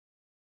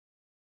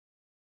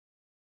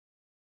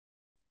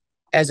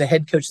as a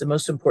head coach, the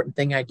most important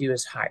thing I do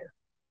is hire.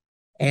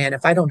 And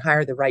if I don't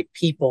hire the right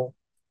people,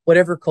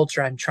 whatever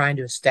culture I'm trying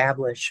to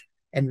establish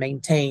and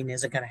maintain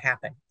isn't going to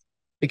happen,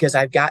 because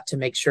I've got to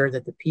make sure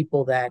that the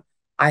people that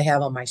I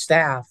have on my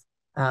staff,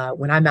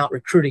 when I'm out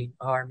recruiting,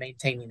 are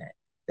maintaining it,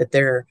 that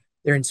they're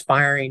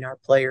inspiring our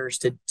players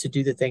to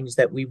do the things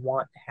that we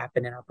want to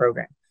happen in our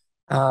program.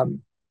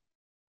 Um,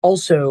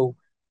 Also,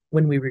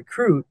 when we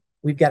recruit,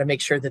 we've got to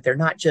make sure that they're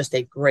not just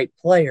a great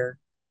player,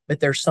 but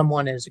they're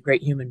someone as a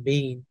great human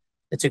being,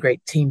 that's a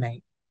great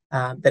teammate,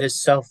 that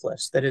is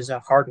selfless, that is a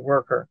hard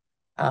worker,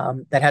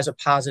 that has a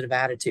positive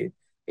attitude.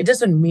 It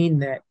doesn't mean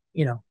that,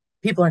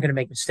 people aren't going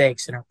to make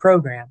mistakes in our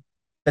program,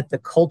 but the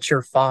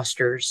culture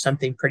fosters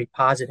something pretty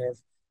positive.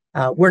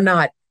 We're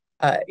not,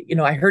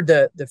 I heard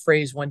the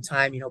phrase one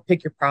time,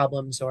 pick your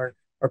problems or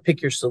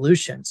pick your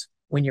solutions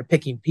when you're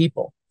picking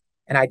people.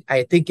 And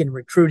I think in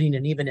recruiting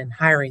and even in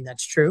hiring,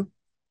 that's true.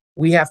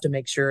 We have to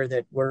make sure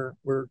that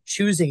we're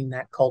choosing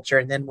that culture,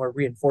 and then we're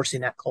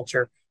reinforcing that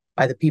culture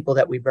by the people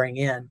that we bring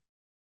in.